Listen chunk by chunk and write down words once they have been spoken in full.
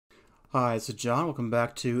Hi, this is John. Welcome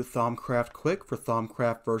back to Thaumcraft Quick for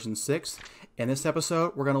Thaumcraft version 6. In this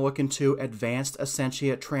episode, we're going to look into advanced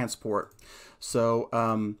Essentia transport.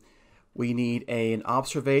 So, we need an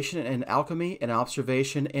observation in alchemy and an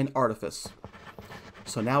observation in artifice.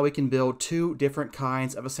 So now we can build two different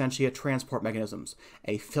kinds of Essentia transport mechanisms.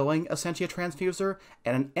 A filling Essentia transfuser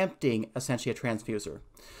and an emptying Essentia transfuser.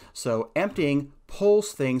 So emptying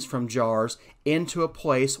pulls things from jars into a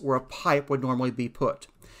place where a pipe would normally be put.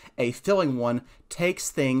 A filling one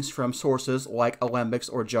takes things from sources like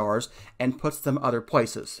alembics or jars and puts them other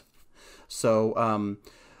places. So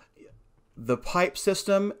the pipe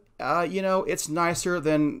system, it's nicer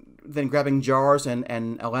than grabbing jars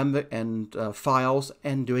and alembic and files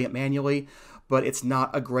and doing it manually, but it's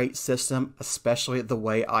not a great system, especially the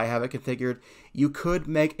way I have it configured. You could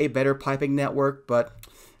make a better piping network, but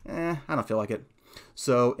I don't feel like it.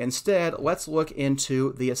 So instead, let's look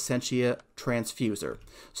into the Essentia transfuser.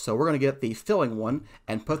 So we're going to get the filling one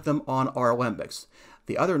and put them on our alembics.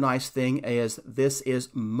 The other nice thing is this is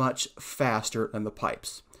much faster than the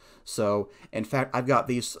pipes. So in fact, I've got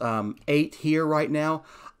these 8 here right now.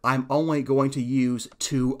 I'm only going to use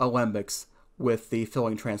 2 alembics with the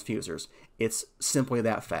filling transfusers. It's simply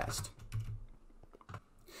that fast.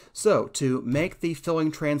 So, to make the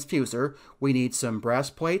filling transfuser, we need some brass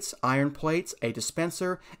plates, iron plates, a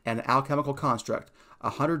dispenser, and an alchemical construct,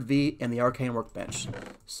 100V in the arcane workbench.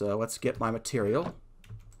 So, let's get my material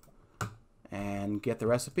and get the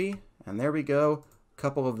recipe. And there we go, a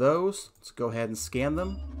couple of those. Let's go ahead and scan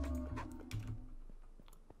them.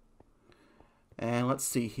 And let's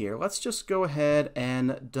see here. Let's just go ahead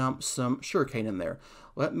and dump some sugarcane in there.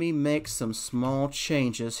 Let me make some small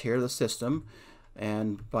changes here to the system.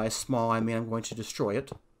 And by small, I mean I'm going to destroy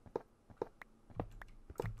it.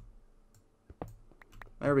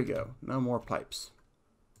 There we go. No more pipes.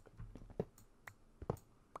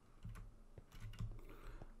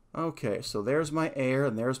 Okay, so there's my air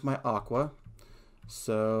and there's my aqua.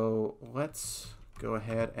 So let's go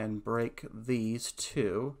ahead and break these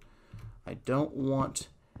two. I don't want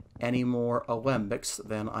any more alembics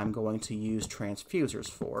than I'm going to use transfusers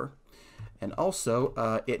for. And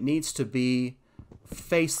also, it needs to be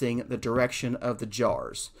facing the direction of the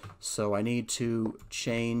jars. So I need to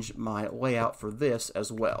change my layout for this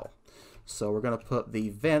as well. So we're going to put the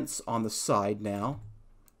vents on the side now.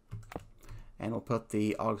 And we'll put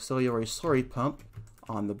the auxiliary slurry pump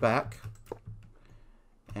on the back.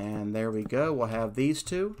 And there we go. We'll have these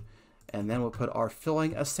two. And then we'll put our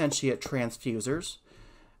filling Essentia transfusers.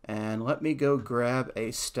 And let me go grab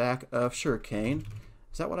a stack of sugarcane.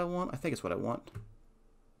 Is that what I want? I think it's what I want.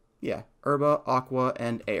 Yeah, herba, aqua,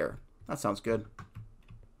 and air. That sounds good.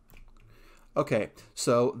 Okay,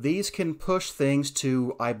 so these can push things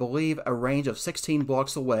to, I believe, a range of 16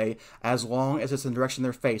 blocks away as long as it's in the direction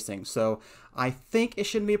they're facing. So I think it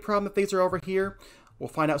shouldn't be a problem if these are over here. We'll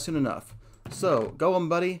find out soon enough. So, go on,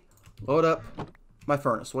 buddy. Load up my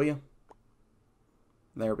furnace, will you?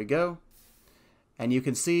 There we go. And you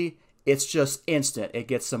can see it's just instant. It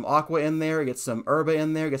gets some aqua in there, it gets some herba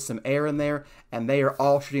in there, it gets some air in there, and they are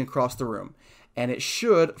all shooting across the room. And it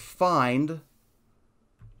should find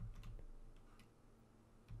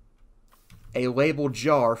a labeled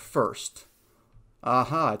jar first.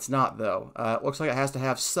 Aha, it's not though. It looks like it has to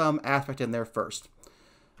have some aspect in there first.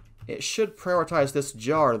 It should prioritize this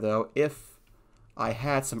jar though if I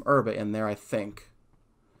had some herba in there, I think.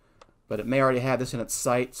 But it may already have this in its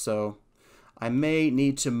sight, so I may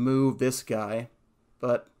need to move this guy,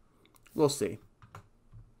 but we'll see.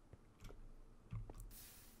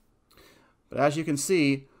 But as you can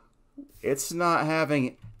see, it's not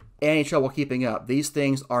having any trouble keeping up. These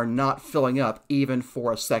things are not filling up even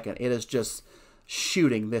for a second. It is just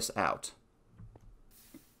shooting this out.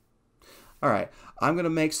 Alright, I'm going to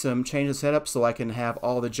make some changes setup so I can have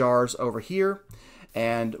all the jars over here.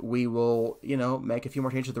 And we will, make a few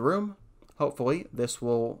more changes to the room. Hopefully, this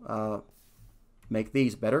will make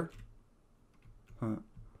these better.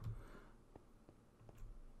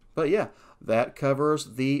 But yeah, that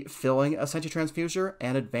covers the filling Essentia transfuser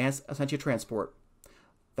and advanced Essentia transport.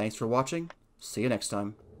 Thanks for watching. See you next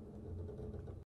time.